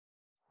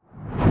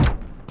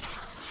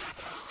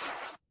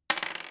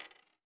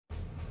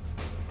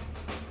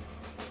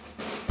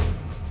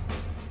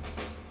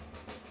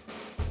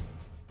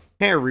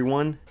Hey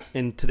everyone,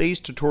 in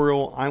today's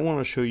tutorial I want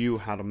to show you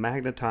how to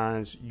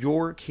magnetize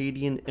your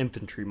Cadian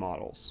infantry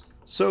models.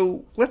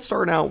 So let's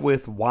start out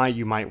with why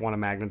you might want to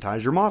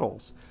magnetize your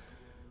models.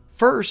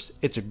 First,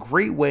 it's a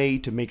great way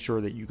to make sure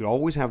that you can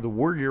always have the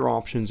war gear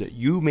options that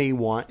you may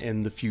want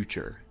in the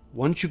future.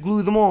 Once you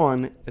glue them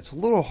on, it's a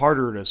little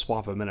harder to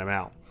swap them in and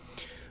out.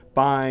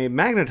 By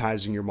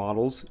magnetizing your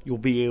models, you'll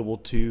be able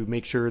to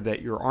make sure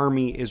that your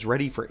army is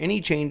ready for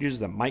any changes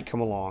that might come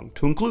along,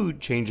 to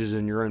include changes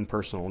in your own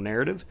personal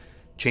narrative,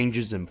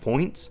 changes in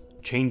points,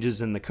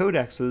 changes in the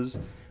codexes,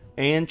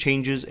 and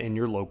changes in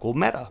your local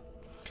meta.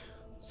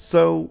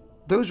 So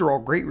those are all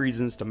great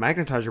reasons to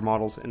magnetize your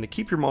models and to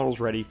keep your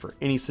models ready for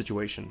any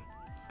situation.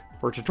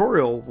 For our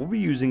tutorial, we'll be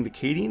using the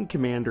Cadian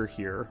Commander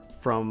here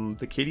from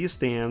the Cadia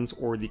Stands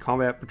or the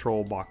Combat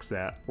Patrol box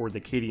set or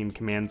the Cadian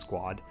Command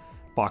Squad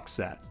box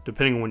set,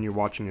 depending on when you're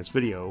watching this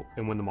video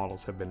and when the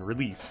models have been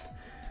released.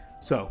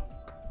 So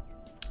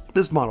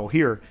this model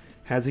here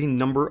has a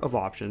number of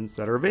options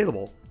that are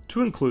available,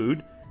 to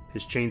include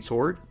his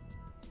chainsword,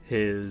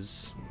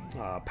 his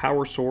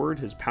power sword,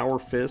 his power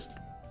fist,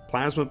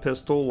 plasma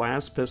pistol,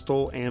 las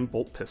pistol, and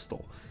bolt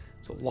pistol.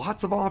 So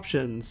lots of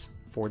options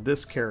for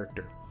this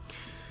character.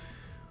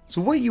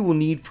 So what you will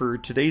need for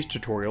today's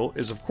tutorial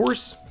is, of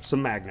course,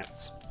 some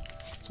magnets.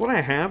 So what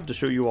I have to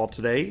show you all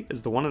today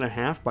is the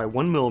 1.5 by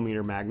 1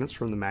 millimeter magnets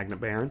from the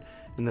Magnet Baron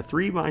and the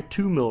 3 by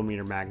 2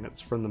 millimeter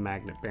magnets from the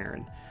Magnet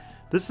Baron.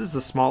 This is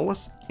the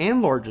smallest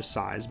and largest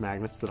size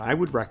magnets that I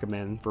would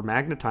recommend for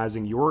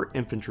magnetizing your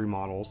infantry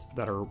models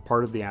that are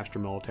part of the Astra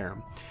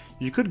Militarum.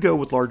 You could go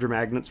with larger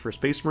magnets for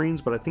Space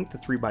Marines, but I think the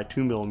 3 by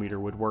 2 millimeter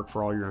would work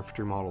for all your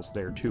infantry models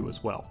there too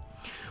as well.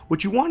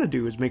 What you want to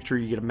do is make sure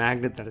you get a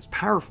magnet that is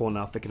powerful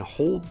enough it can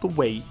hold the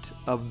weight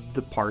of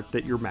the part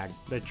that you're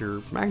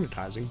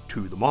magnetizing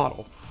to the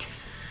model.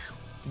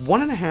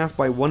 1.5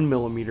 by 1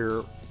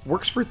 millimeter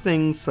works for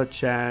things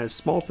such as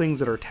small things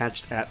that are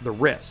attached at the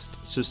wrist.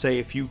 So say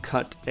if you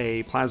cut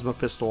a plasma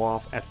pistol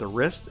off at the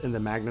wrist and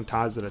then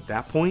magnetize it at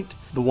that point,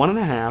 the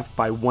 1.5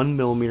 by 1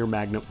 millimeter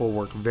magnet will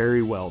work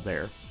very well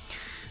there.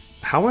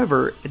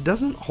 However, it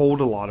doesn't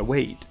hold a lot of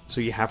weight, so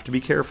you have to be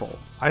careful.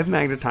 I've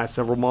magnetized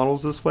several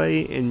models this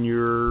way, and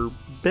your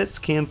bits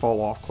can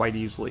fall off quite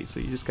easily, so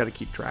you just got to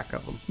keep track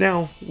of them.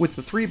 Now, with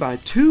the 3 by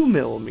 2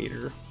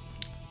 millimeter,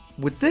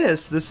 with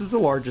this is the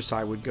largest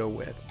I would go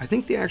with. I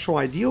think the actual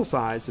ideal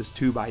size is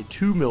 2 by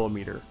 2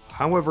 millimeter.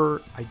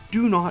 However, I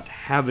do not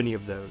have any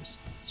of those.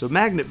 So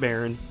Magnet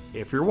Baron,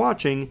 if you're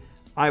watching,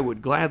 I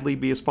would gladly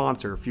be a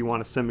sponsor if you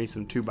want to send me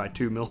some 2 by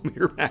 2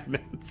 millimeter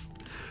magnets.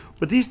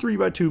 But these 3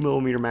 by 2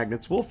 millimeter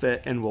magnets will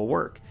fit and will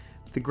work.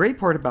 The great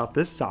part about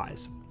this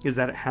size is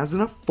that it has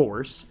enough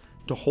force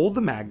to hold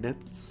the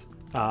magnets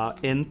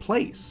in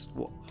place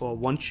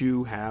once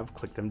you have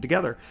clicked them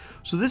together.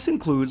 So this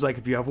includes like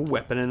if you have a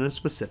weapon in a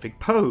specific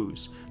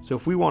pose. So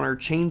if we want our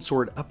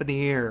chainsword up in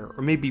the air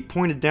or maybe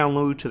pointed down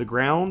low to the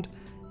ground,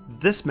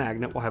 this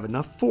magnet will have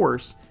enough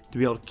force to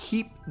be able to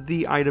keep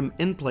the item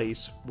in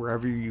place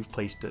wherever you've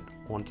placed it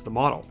onto the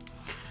model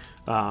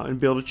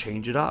and be able to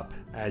change it up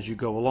as you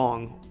go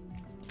along.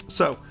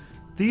 So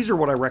these are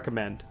what I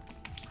recommend.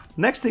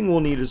 Next thing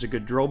we'll need is a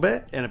good drill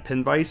bit and a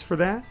pin vise for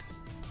that.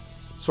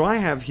 So I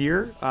have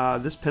here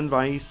this pin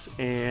vise,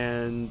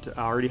 and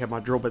I already have my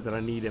drill bit that I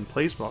need in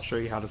place, but I'll show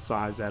you how to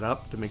size that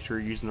up to make sure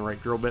you're using the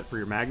right drill bit for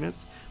your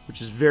magnets,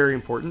 which is very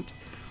important.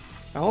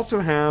 I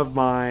also have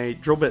my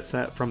drill bit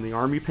set from the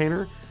Army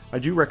Painter. I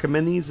do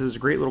recommend these. It's a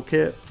great little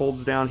kit,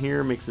 folds down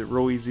here, makes it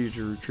real easy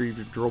to retrieve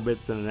your drill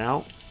bits in and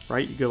out,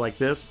 right? You go like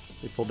this,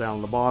 they fold down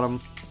on the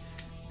bottom.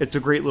 It's a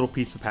great little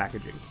piece of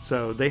packaging.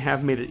 So they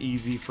have made it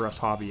easy for us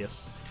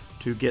hobbyists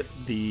to get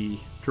the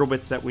drill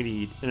bits that we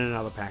need in and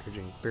out of the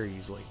packaging very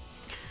easily.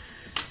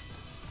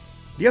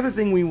 The other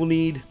thing we will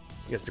need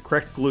is the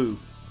correct glue.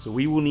 So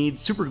we will need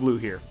super glue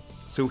here.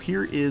 So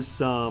here is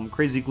some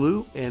crazy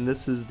glue, and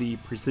this is the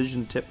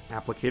precision tip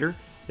applicator.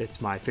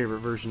 It's my favorite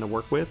version to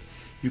work with.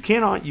 You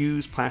cannot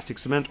use plastic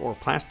cement or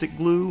plastic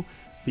glue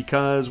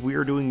because we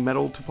are doing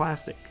metal to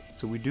plastic.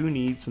 So we do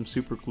need some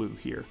super glue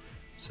here.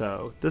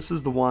 So this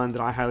is the one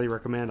that I highly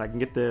recommend. I can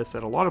get this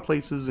at a lot of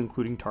places,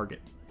 including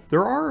Target.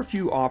 There are a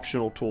few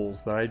optional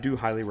tools that I do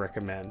highly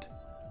recommend.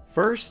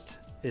 First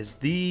is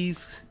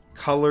these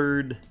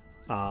colored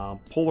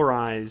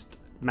polarized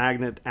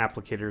magnet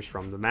applicators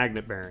from the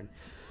Magnet Baron.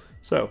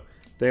 So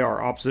they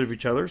are opposite of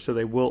each other, so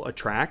they will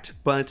attract,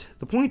 but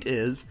the point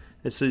is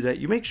so that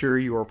you make sure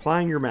you are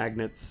applying your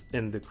magnets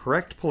in the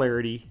correct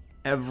polarity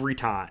every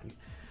time.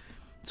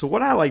 So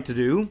what I like to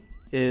do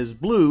is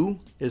blue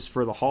is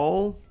for the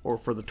hull or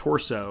for the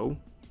torso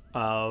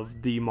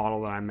of the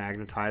model that I'm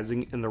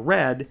magnetizing, and the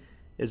red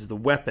is the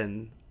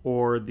weapon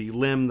or the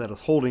limb that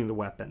is holding the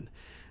weapon.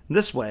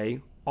 This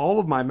way, all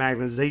of my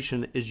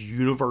magnetization is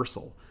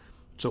universal.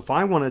 So if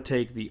I want to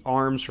take the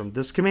arms from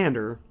this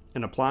commander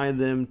and apply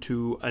them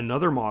to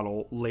another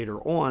model later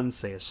on,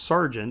 say a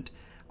sergeant,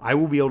 I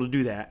will be able to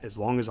do that as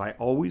long as I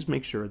always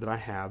make sure that I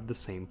have the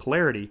same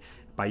polarity.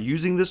 By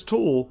using this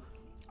tool,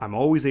 I'm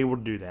always able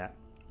to do that.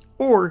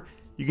 Or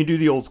you can do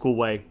the old school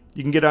way.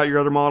 You can get out your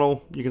other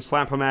model, you can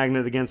slap a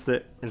magnet against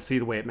it and see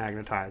the way it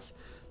magnetizes.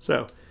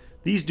 So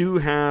these do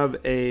have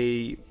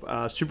a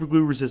super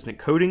glue resistant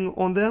coating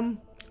on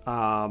them,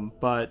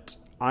 but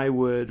I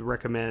would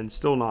recommend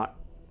still not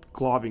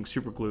globbing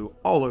super glue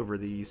all over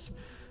these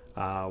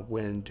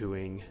when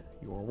doing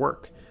your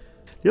work.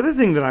 The other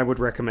thing that I would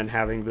recommend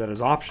having that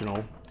is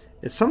optional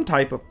is some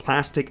type of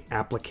plastic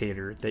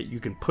applicator that you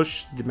can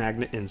push the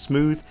magnet in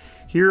smooth.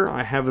 Here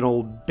I have an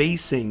old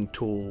basing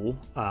tool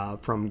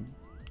from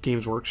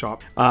Games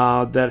Workshop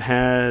that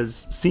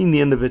has seen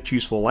the end of its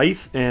useful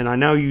life, and I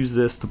now use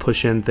this to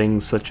push in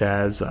things such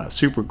as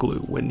super glue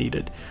when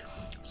needed.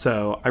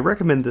 So I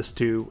recommend this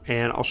too,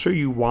 and I'll show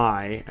you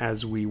why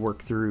as we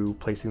work through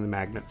placing the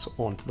magnets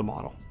onto the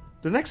model.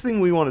 The next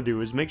thing we want to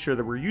do is make sure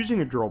that we're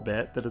using a drill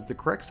bit that is the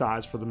correct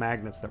size for the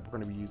magnets that we're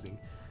going to be using.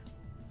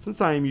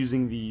 Since I am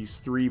using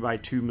these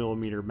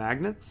 3x2mm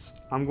magnets,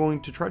 I'm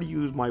going to try to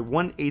use my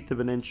 1/8 of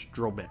an inch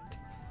drill bit.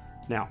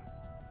 Now,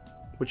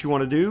 what you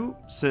want to do,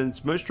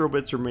 since most drill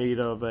bits are made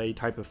of a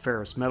type of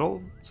ferrous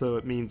metal, so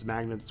it means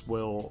magnets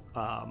will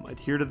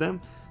adhere to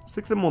them,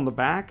 stick them on the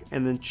back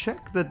and then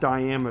check the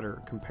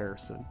diameter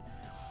comparison.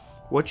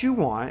 What you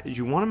want is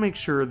you want to make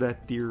sure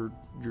that your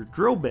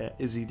drill bit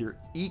is either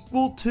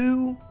equal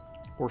to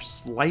or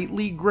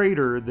slightly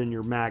greater than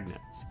your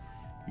magnets.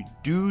 You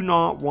do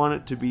not want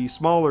it to be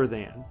smaller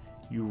than.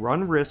 You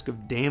run risk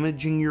of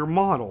damaging your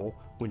model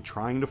when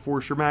trying to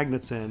force your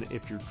magnets in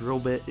if your drill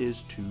bit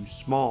is too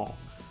small.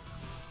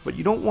 But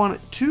you don't want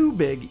it too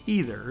big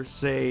either,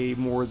 say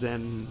more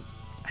than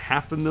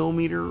 1/2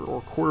 millimeter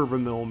or 1/4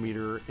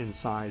 millimeter in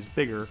size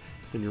bigger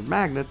than your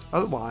magnets,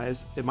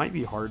 otherwise it might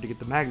be hard to get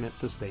the magnet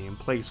to stay in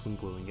place when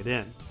gluing it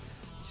in.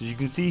 So you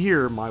can see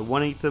here my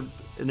 1/8 of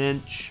an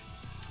inch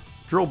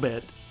drill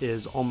bit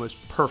is almost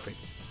perfect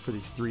for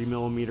these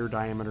 3mm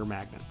diameter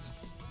magnets.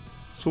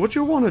 So what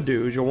you'll want to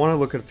do is you'll want to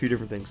look at a few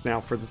different things.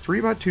 Now for the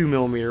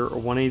 3x2mm or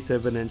 1/8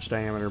 of an inch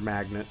diameter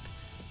magnet,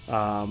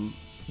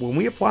 when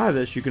we apply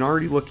this, you can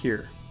already look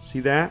here. See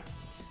that?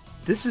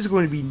 This is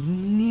going to be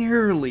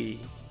nearly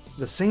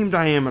the same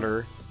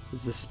diameter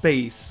as the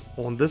space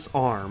on this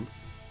arm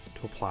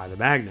to apply the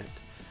magnet.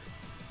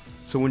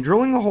 So when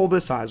drilling a hole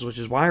this size, which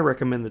is why I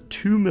recommend the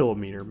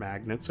 2mm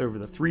magnets over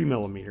the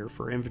 3mm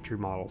for infantry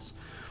models,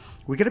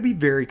 we got to be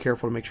very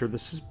careful to make sure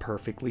this is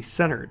perfectly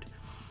centered.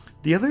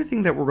 The other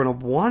thing that we're going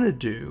to want to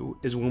do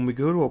is when we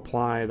go to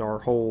apply our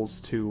holes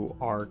to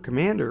our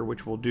commander,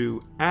 which we'll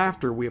do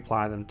after we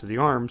apply them to the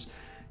arms,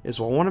 is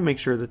we'll want to make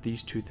sure that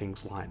these two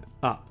things line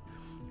up.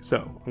 So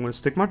I'm going to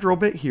stick my drill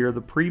bit here,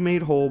 the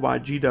pre-made hole by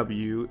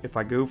GW. If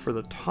I go for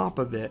the top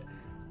of it,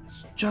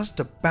 it's just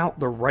about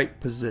the right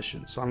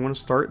position. So I'm going to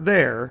start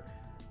there.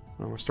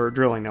 I'm going to start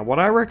drilling. Now what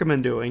I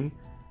recommend doing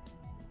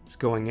is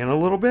going in a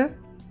little bit,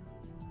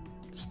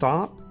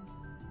 stop,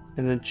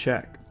 and then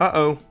check.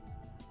 Uh-oh.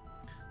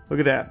 Look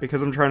at that.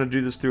 Because I'm trying to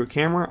do this through a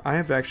camera, I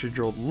have actually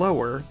drilled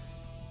lower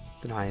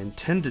than I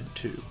intended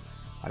to.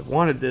 I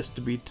wanted this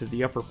to be to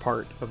the upper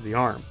part of the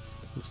arm.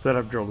 Instead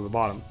I've drilled to the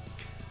bottom.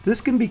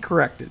 This can be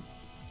corrected.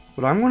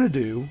 What I'm going to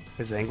do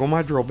is angle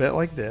my drill bit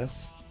like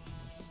this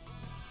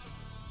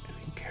and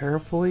then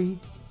carefully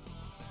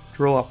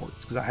drill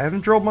upwards, because I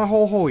haven't drilled my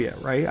whole hole yet,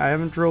 right? I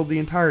haven't drilled the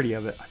entirety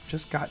of it. I've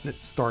just gotten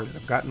it started.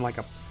 I've gotten like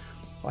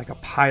a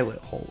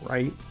pilot hole,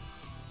 right?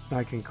 And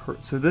I can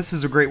so this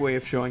is a great way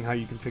of showing how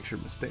you can fix your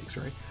mistakes,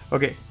 right?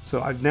 Okay,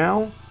 so I've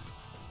now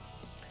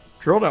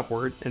drilled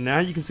upward, and now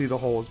you can see the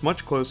hole is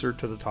much closer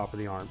to the top of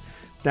the arm.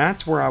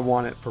 That's where I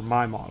want it for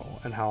my model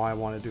and how I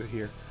want to do it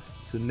here.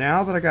 So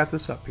now that I got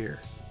this up here,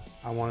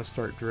 I want to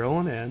start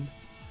drilling in.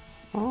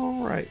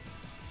 All right.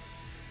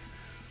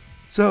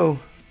 So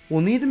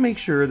we'll need to make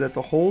sure that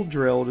the hole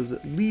drilled is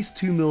at least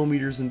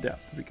 2mm in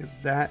depth, because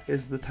that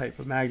is the type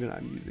of magnet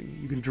I'm using.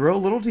 You can drill a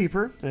little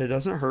deeper and it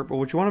doesn't hurt, but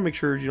what you want to make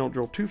sure is you don't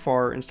drill too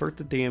far and start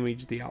to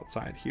damage the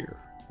outside here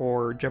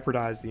or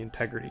jeopardize the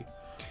integrity.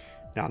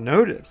 Now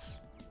notice,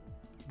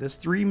 this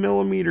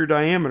 3mm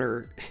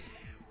diameter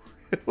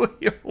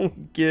really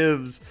only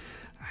gives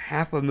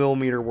 1/2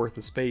 millimeter worth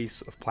of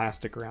space of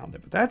plastic around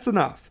it, but that's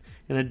enough.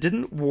 And it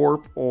didn't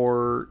warp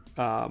or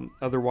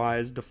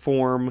otherwise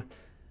deform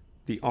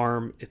the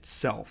arm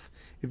itself.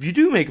 If you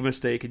do make a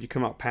mistake and you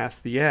come out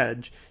past the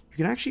edge, you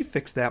can actually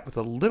fix that with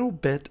a little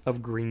bit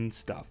of green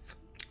stuff,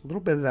 a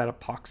little bit of that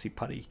epoxy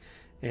putty,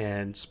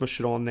 and smush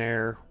it on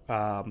there,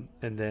 and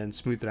then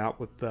smooth it out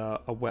with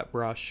a wet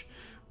brush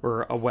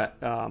or a wet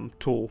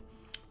tool,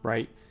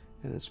 right?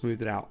 And then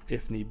smooth it out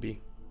if need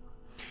be.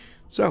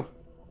 So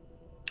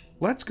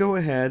let's go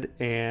ahead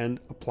and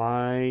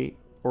apply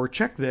or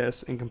check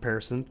this in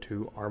comparison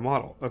to our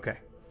model. Okay.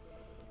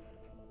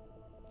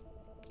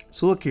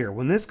 So look here,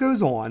 when this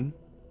goes on,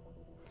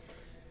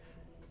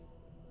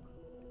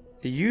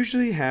 it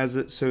usually has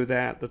it so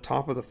that the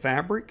top of the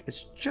fabric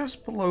is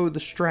just below the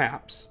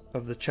straps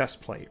of the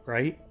chest plate,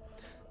 right?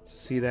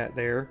 See that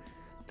there?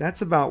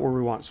 That's about where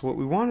we want. So what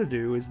we want to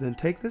do is then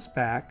take this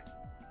back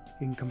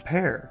and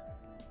compare.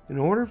 In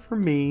order for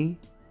me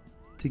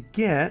to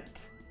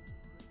get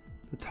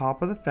the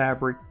top of the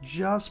fabric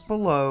just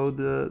below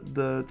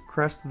the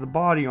crest of the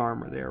body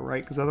armor there,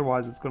 right? Because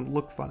otherwise it's going to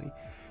look funny.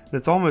 And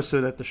it's almost so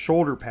that the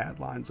shoulder pad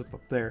lines up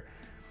there.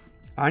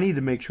 I need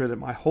to make sure that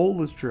my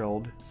hole is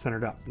drilled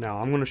centered up. Now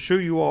I'm going to show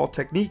you all a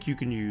technique you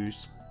can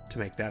use to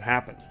make that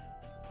happen.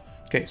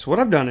 Okay, so what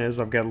I've done is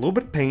I've got a little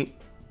bit of paint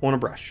on a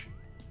brush.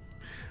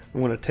 I'm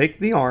going to take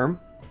the arm.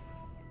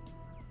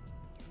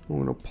 I'm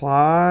going to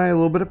apply a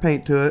little bit of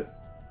paint to it.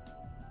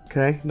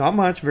 Okay, not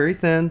much, very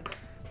thin.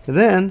 And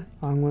then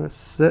I'm going to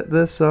set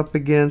this up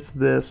against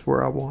this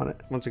where I want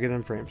it once I get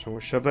in frame. So I'm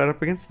going to shove that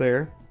up against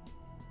there.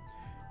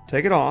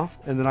 Take it off,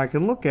 and then I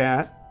can look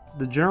at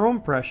the general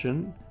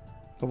impression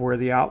of where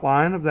the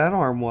outline of that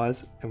arm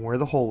was and where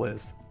the hole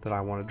is that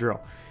I want to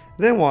drill.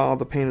 And then while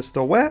the paint is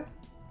still wet,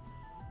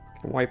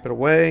 I can wipe it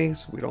away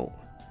so we don't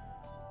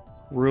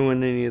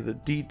ruin any of the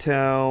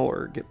detail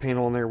or get paint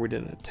on there we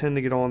didn't intend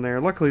to get on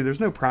there. Luckily there's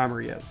no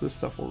primer yet, so this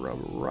stuff will rub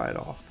right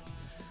off.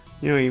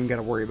 You don't even got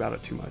to worry about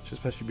it too much,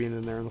 especially being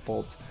in there in the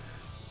folds.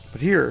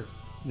 But here,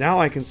 now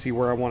I can see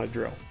where I want to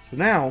drill. So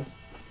now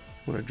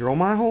I'm going to drill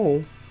my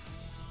hole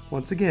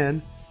once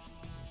again.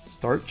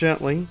 Start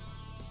gently.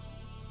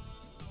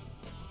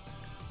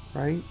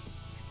 Right?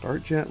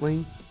 Start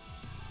gently.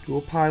 Do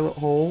a pilot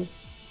hole.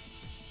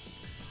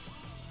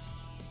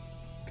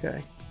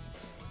 Okay.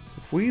 So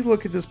if we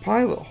look at this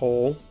pilot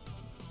hole,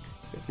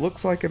 it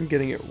looks like I'm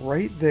getting it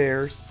right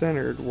there,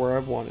 centered where I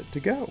want it to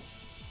go.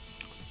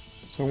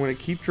 So I'm going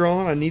to keep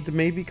drawing. I need to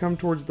maybe come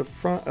towards the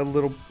front a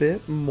little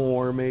bit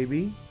more,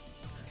 maybe.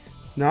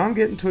 So now I'm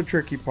getting to a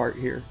tricky part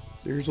here.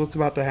 So here's what's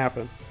about to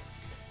happen.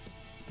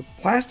 The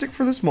plastic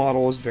for this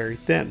model is very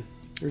thin.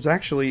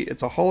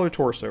 It's a hollow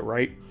torso,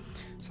 right?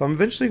 So I'm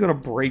eventually going to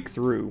break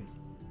through.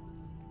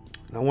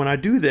 Now when I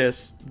do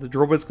this, the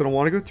drill bit's going to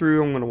want to go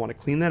through. I'm going to want to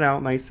clean that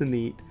out nice and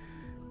neat.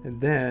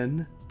 And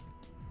then,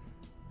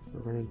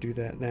 we're going to do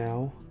that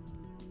now.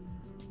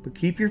 But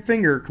keep your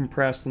finger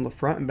compressed on the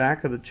front and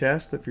back of the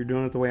chest if you're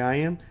doing it the way I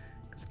am.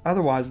 Because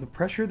otherwise, the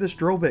pressure of this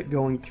drill bit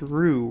going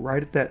through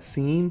right at that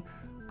seam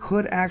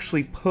could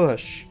actually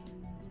push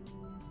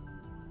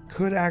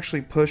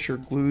your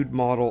glued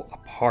model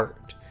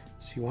apart.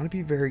 So you want to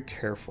be very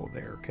careful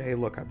there, okay?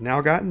 Look, I've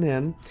now gotten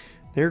in. Now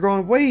you're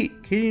going,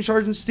 wait, Cadian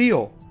Sergeant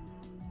Steel.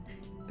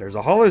 There's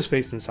a hollow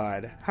space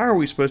inside. How are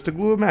we supposed to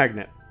glue a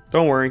magnet?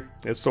 Don't worry,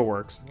 it still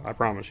works, I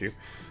promise you.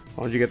 As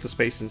long as you get the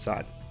space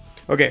inside.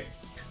 Okay,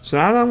 so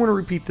now I'm going to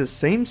repeat this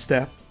same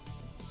step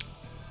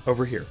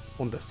over here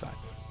on this side.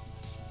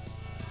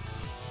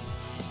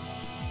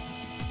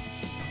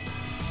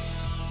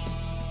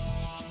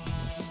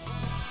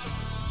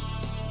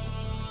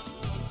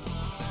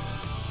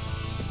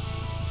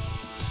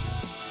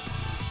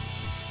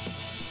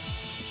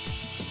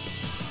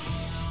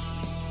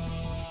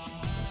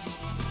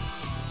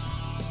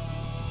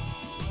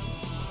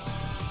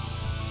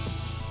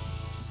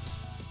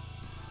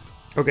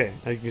 Okay,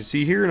 as you can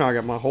see here, now I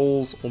got my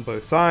holes on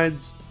both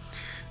sides.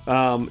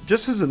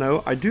 Just as a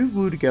note, I do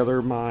glue together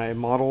my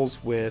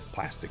models with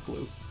plastic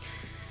glue.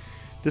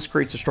 This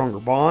creates a stronger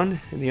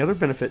bond, and the other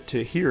benefit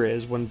to here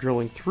is when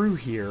drilling through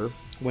here,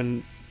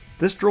 when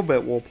this drill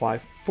bit will apply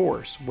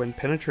force when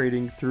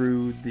penetrating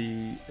through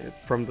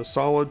from the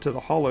solid to the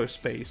hollow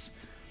space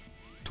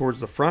towards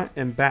the front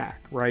and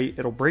back, right?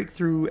 It'll break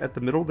through at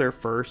the middle there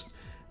first,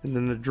 and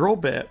then the drill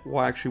bit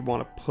will actually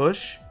want to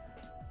push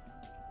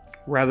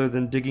rather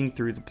than digging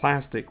through the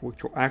plastic,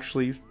 which will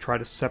actually try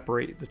to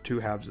separate the two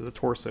halves of the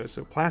torso.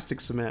 So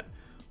plastic cement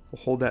will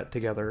hold that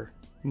together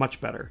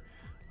much better.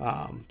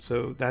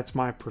 So that's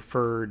my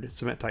preferred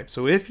cement type.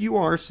 So if you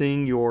are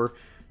seeing your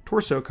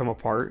torso come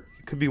apart,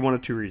 it could be one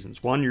of two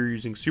reasons. One, you're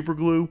using super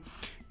glue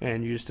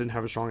and you just didn't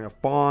have a strong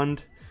enough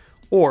bond,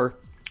 or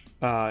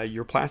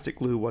your plastic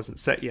glue wasn't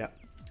set yet.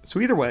 So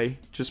either way,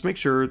 just make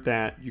sure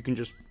that you can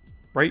just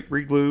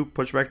re-glue,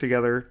 push back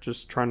together.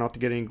 Just try not to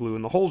get any glue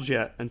in the holes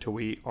yet until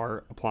we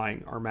are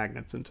applying our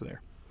magnets into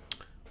there.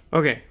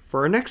 Okay,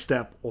 for our next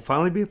step, we'll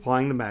finally be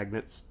applying the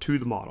magnets to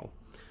the model.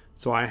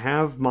 So I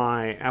have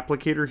my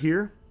applicator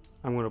here.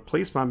 I'm going to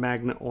place my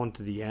magnet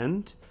onto the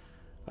end.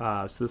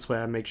 So this way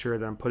I make sure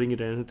that I'm putting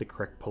it in at the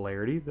correct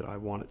polarity that I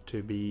want it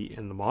to be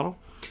in the model.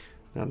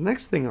 Now the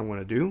next thing I'm going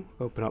to do,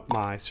 open up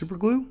my super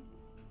glue.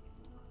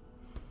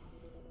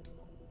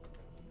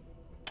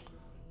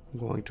 I'm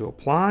going to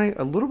apply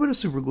a little bit of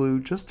super glue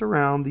just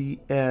around the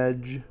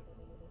edge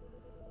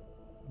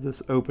of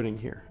this opening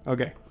here.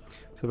 Okay,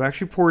 so I've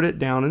actually poured it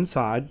down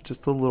inside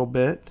just a little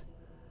bit.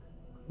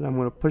 Then I'm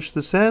going to push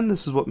this in.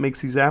 This is what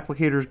makes these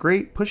applicators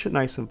great. Push it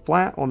nice and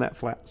flat on that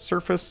flat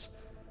surface.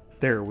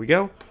 There we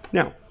go.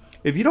 Now,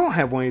 if you don't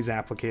have one of these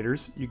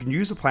applicators, you can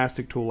use a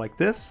plastic tool like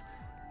this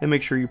and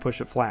make sure you push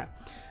it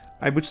flat.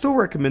 I would still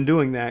recommend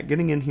doing that,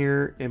 getting in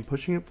here and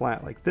pushing it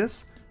flat like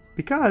this,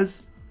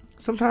 because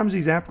sometimes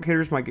these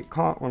applicators might get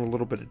caught on a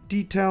little bit of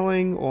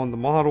detailing on the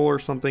model or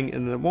something,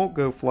 and it won't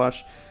go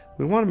flush.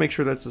 We want to make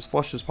sure that's as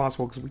flush as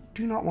possible because we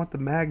do not want the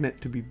magnet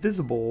to be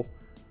visible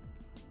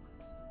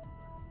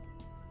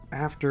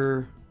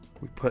after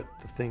we put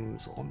the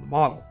things on the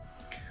model.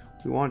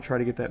 We want to try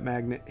to get that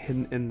magnet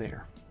hidden in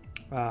there.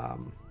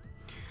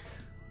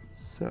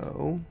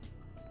 So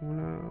I'm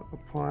gonna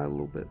apply a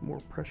little bit more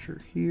pressure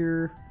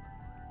here.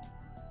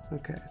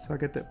 Okay, so I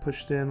get that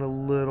pushed in a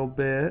little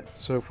bit.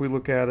 So if we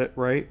look at it,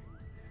 right,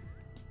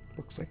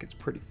 looks like it's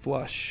pretty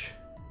flush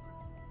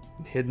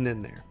and hidden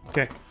in there.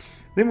 Okay,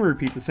 then we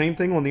repeat the same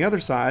thing on the other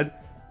side.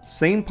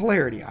 Same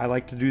polarity. I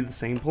like to do the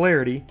same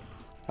polarity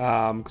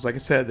because like I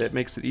said, that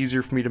makes it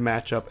easier for me to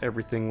match up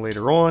everything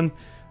later on.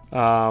 So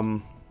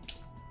I'm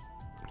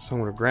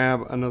going to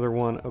grab another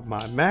one of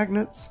my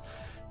magnets.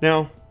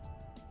 Now,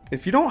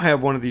 if you don't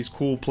have one of these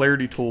cool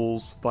polarity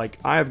tools like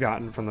I've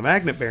gotten from the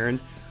Magnet Baron,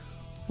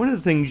 one of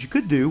the things you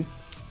could do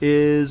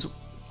is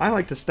I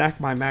like to stack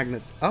my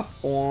magnets up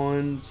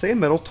on, say, a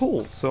metal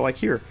tool. So like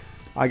here,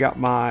 I got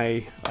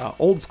my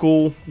old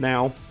school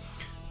now,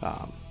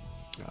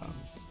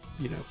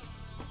 you know,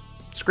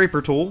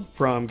 scraper tool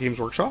from Games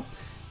Workshop,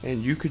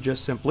 and you could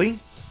just simply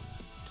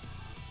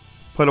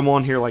put them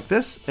on here like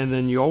this, and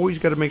then you always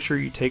got to make sure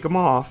you take them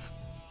off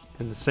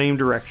in the same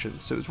direction.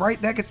 So it's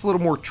right, that gets a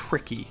little more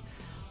tricky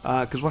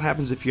because what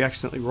happens if you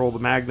accidentally roll the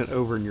magnet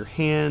over in your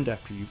hand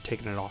after you've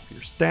taken it off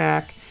your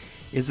stack?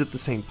 Is it the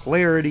same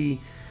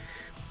polarity?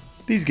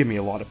 These give me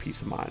a lot of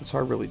peace of mind, so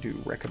I really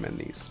do recommend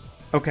these.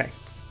 Okay,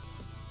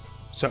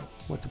 so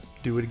let's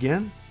do it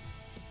again.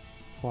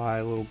 Apply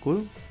a little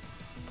glue.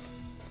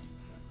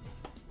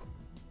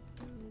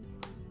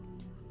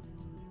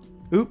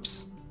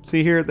 Oops,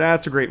 see here,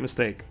 that's a great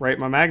mistake, right?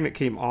 My magnet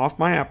came off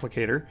my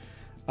applicator,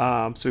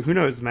 so who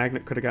knows, the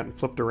magnet could have gotten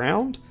flipped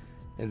around,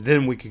 and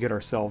then we could get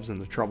ourselves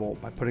into trouble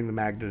by putting the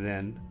magnet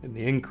in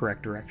the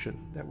incorrect direction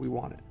that we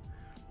wanted.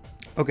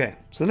 Okay,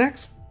 so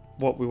next,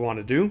 what we want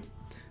to do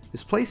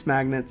is place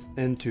magnets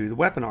into the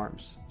weapon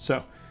arms.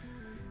 So,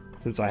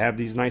 since I have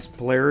these nice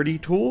polarity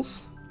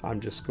tools, I'm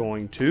just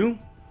going to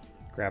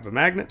grab a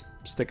magnet,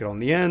 stick it on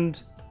the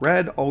end.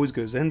 Red always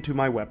goes into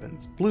my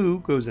weapons. Blue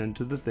goes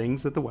into the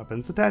things that the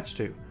weapon's attached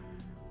to.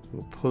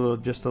 We'll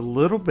put just a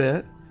little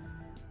bit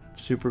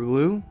super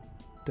glue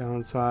down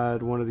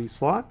inside one of these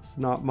slots,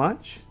 not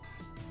much.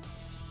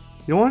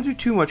 You don't want to do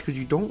too much because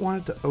you don't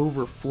want it to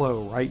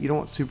overflow, right? You don't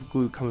want super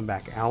glue coming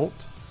back out.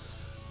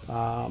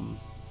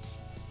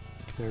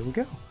 There we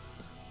go.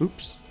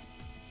 Oops.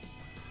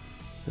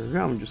 There we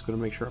go. I'm just going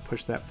to make sure I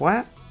push that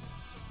flat.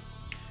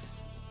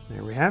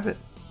 There we have it.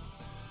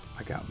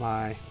 I got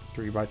my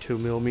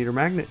 3x2mm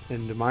magnet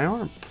into my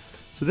arm.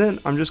 So then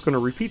I'm just going to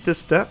repeat this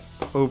step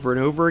over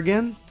and over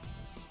again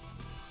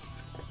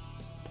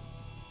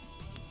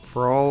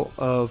for all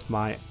of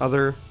my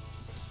other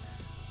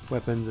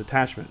weapons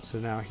attachments. So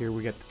now here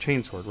we got the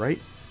chainsword, right?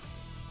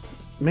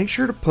 Make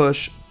sure to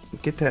push,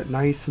 get that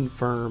nice and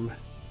firm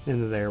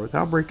into there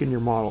without breaking your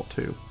model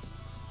too.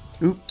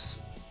 Oops,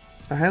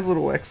 I had a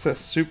little excess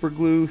super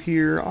glue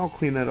here. I'll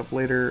clean that up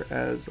later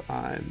as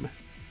I'm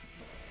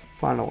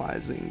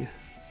finalizing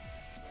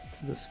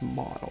this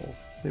model.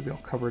 Maybe I'll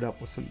cover it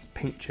up with some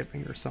paint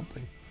chipping or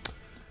something.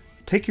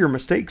 Take your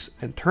mistakes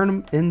and turn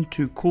them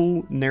into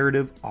cool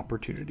narrative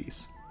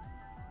opportunities.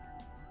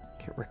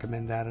 Can't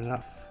recommend that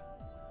enough.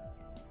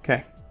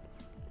 Okay,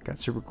 got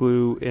super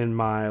glue in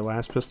my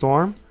last pistol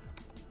arm.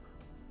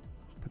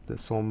 Put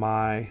this on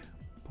my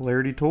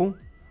polarity tool.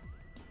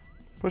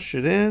 Push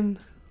it in.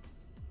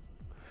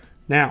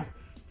 Now,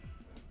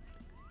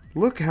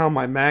 look how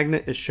my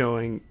magnet is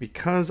showing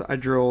because I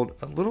drilled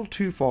a little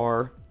too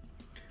far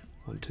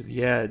onto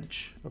the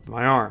edge of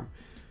my arm.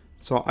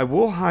 So I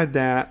will hide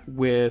that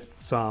with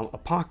some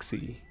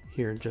epoxy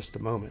here in just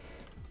a moment.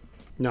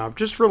 Now I've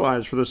just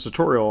realized for this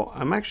tutorial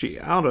I'm actually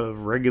out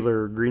of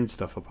regular green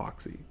stuff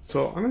epoxy.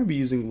 So I'm going to be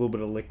using a little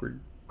bit of liquid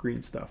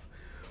green stuff,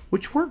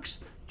 which works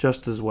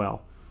just as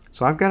well.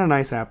 So I've got a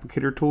nice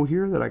applicator tool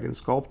here that I can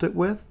sculpt it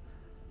with.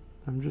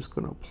 I'm just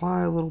going to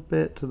apply a little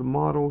bit to the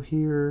model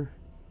here.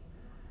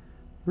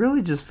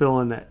 Really just fill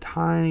in that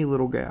tiny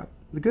little gap.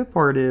 The good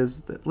part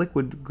is that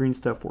liquid green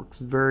stuff works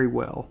very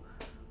well,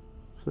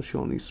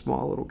 especially on these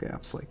small little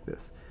gaps like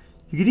this.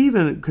 You could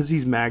even, because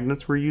these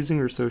magnets we're using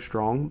are so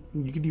strong,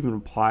 you could even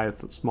apply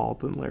a small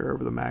thin layer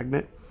over the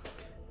magnet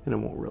and it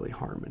won't really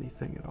harm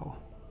anything at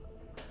all.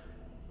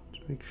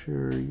 Just make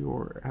sure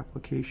your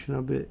application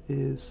of it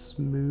is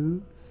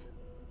smooth.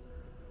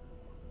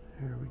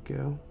 There we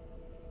go.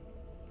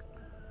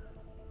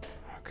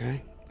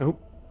 Okay. Oh,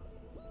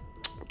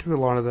 I do a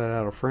lot of that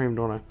out of frame,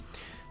 don't I?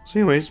 So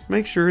anyways,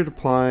 make sure to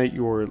apply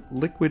your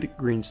liquid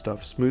green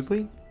stuff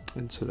smoothly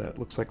and so that it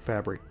looks like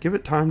fabric. Give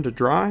it time to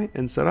dry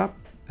and set up,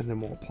 and then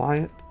we'll apply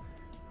it.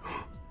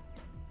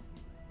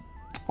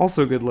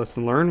 Also, a good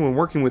lesson learned, when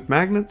working with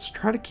magnets,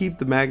 try to keep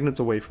the magnets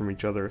away from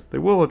each other. They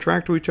will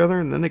attract to each other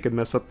and then they can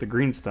mess up the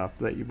green stuff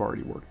that you've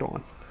already worked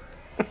on.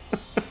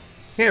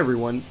 Hey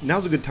everyone,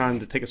 now's a good time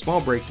to take a small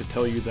break to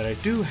tell you that I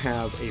do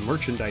have a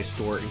merchandise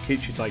store in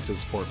case you'd like to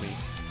support me.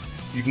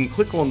 You can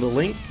click on the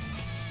link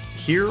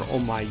here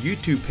on my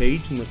YouTube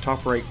page in the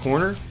top right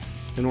corner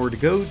in order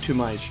to go to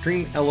my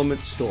Stream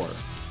Element store.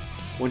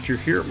 Once you're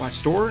here at my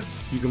store,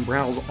 you can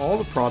browse all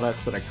the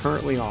products that I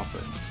currently offer.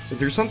 If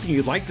there's something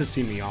you'd like to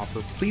see me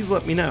offer, please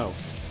let me know.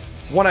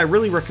 What I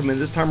really recommend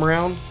this time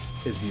around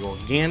is the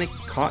organic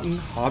cotton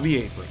hobby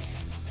apron.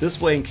 This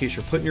way, in case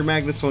you're putting your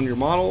magnets on your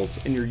models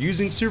and you're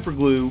using super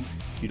glue,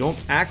 you don't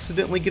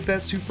accidentally get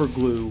that super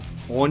glue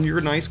on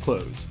your nice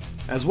clothes.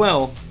 As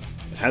well,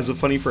 it has a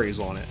funny phrase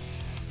on it.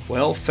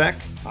 Well, feck,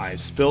 I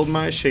spilled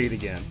my shade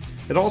again.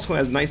 It also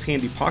has nice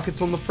handy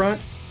pockets on the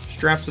front,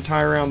 straps to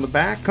tie around the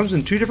back, comes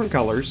in 2 different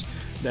colors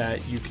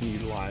that you can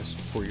utilize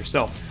for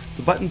yourself.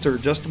 The buttons are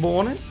adjustable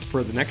on it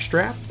for the neck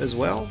strap as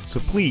well, so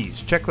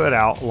please check that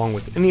out along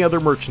with any other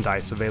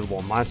merchandise available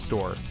in my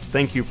store.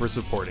 Thank you for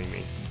supporting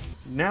me.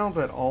 Now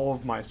that all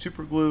of my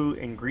super glue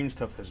and green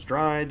stuff has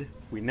dried,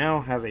 we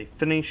now have a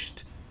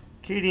finished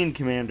Cadian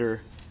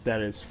Commander that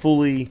is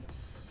fully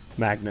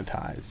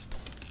magnetized.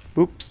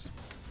 Oops,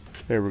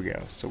 there we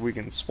go. So we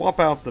can swap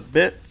out the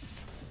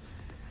bits.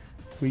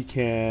 We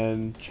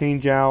can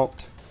change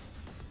out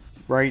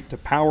right to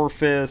power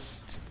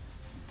fist,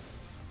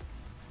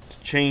 to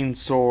chain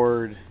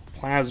sword,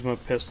 plasma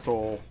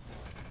pistol,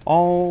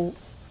 all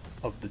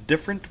of the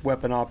different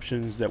weapon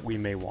options that we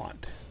may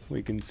want.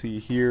 We can see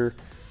here,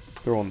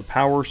 throw on the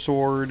power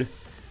sword,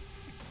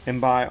 and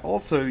by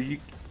also you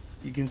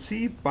can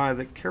see by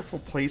the careful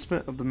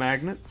placement of the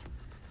magnets,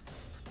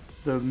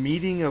 the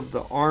meeting of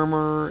the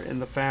armor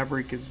and the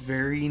fabric is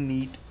very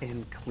neat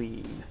and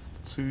clean.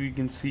 So you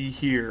can see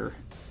here,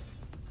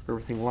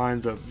 everything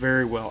lines up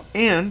very well.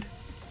 And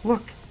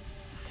look,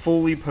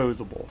 fully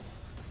posable.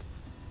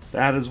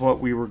 That is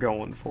what we were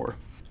going for.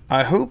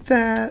 I hope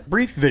that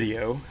brief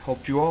video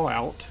helped you all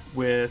out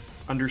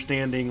with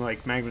understanding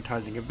like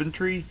magnetizing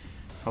infantry,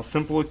 how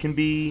simple it can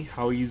be,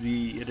 how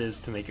easy it is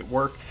to make it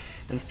work,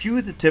 and a few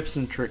of the tips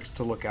and tricks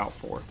to look out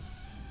for.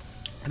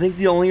 I think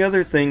the only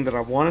other thing that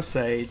I want to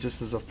say,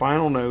 just as a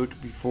final note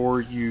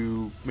before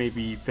you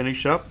maybe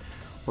finish up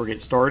or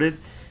get started,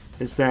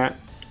 is that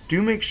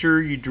do make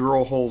sure you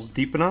drill holes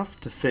deep enough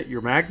to fit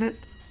your magnet,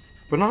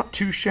 but not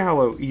too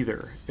shallow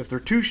either. If they're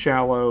too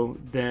shallow,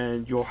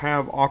 then you'll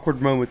have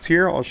awkward moments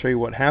here. I'll show you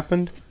what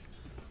happened.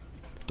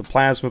 The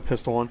plasma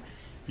pistol on.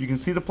 You can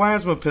see the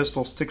plasma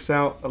pistol sticks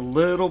out a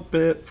little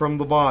bit from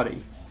the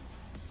body.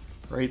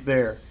 Right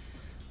there.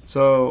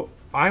 So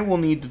I will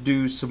need to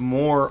do some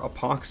more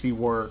epoxy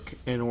work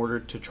in order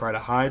to try to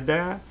hide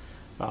that.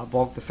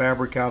 Bulk the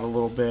fabric out a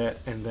little bit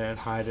and then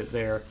hide it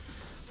there.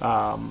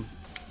 And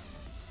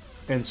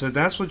so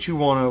that's what you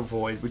want to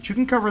avoid. But you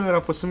can cover that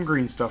up with some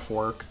green stuff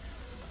work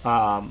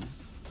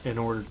in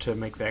order to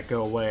make that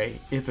go away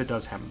if it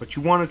does happen. But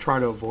you want to try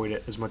to avoid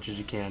it as much as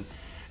you can.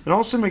 And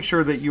also make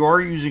sure that you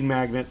are using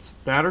magnets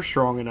that are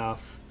strong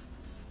enough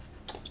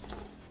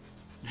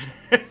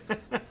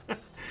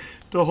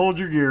to hold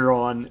your gear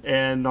on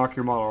and knock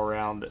your model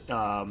around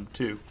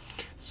too.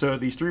 So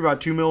these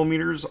 3x2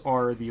 millimeters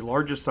are the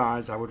largest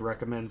size I would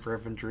recommend for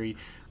infantry.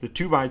 The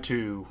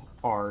 2x2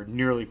 are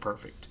nearly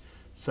perfect.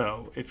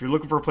 So if you're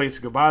looking for a place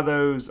to go buy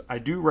those, I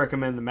do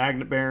recommend the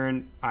Magnet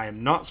Baron. I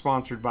am not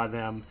sponsored by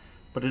them,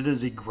 but it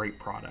is a great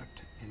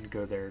product, and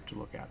go there to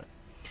look at it.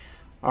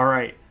 All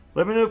right.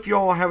 Let me know if you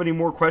all have any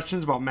more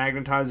questions about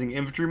magnetizing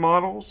infantry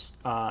models,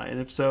 and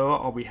if so,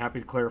 I'll be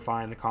happy to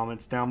clarify in the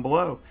comments down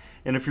below.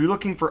 And if you're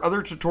looking for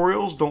other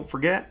tutorials, don't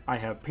forget, I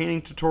have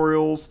painting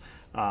tutorials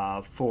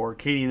for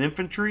Cadian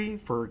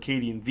infantry, for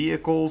Cadian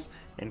vehicles,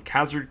 and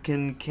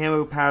Khazarkan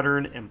camo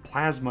pattern and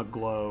plasma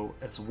glow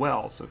as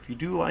well. So if you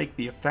do like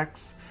the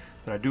effects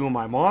that I do on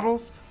my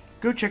models,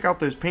 go check out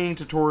those painting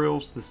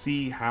tutorials to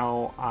see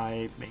how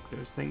I make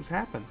those things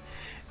happen.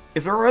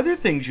 If there are other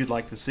things you'd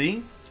like to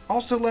see,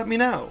 also let me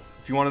know.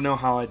 If you want to know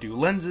how I do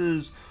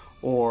lenses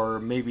or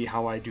maybe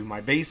how I do my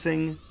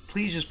basing,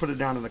 please just put it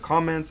down in the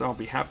comments. I'll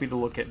be happy to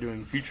look at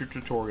doing future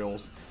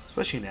tutorials,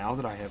 especially now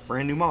that I have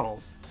brand new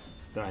models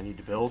that I need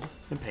to build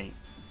and paint.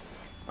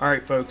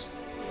 Alright folks,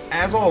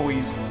 as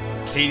always,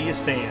 Cadia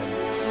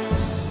stands.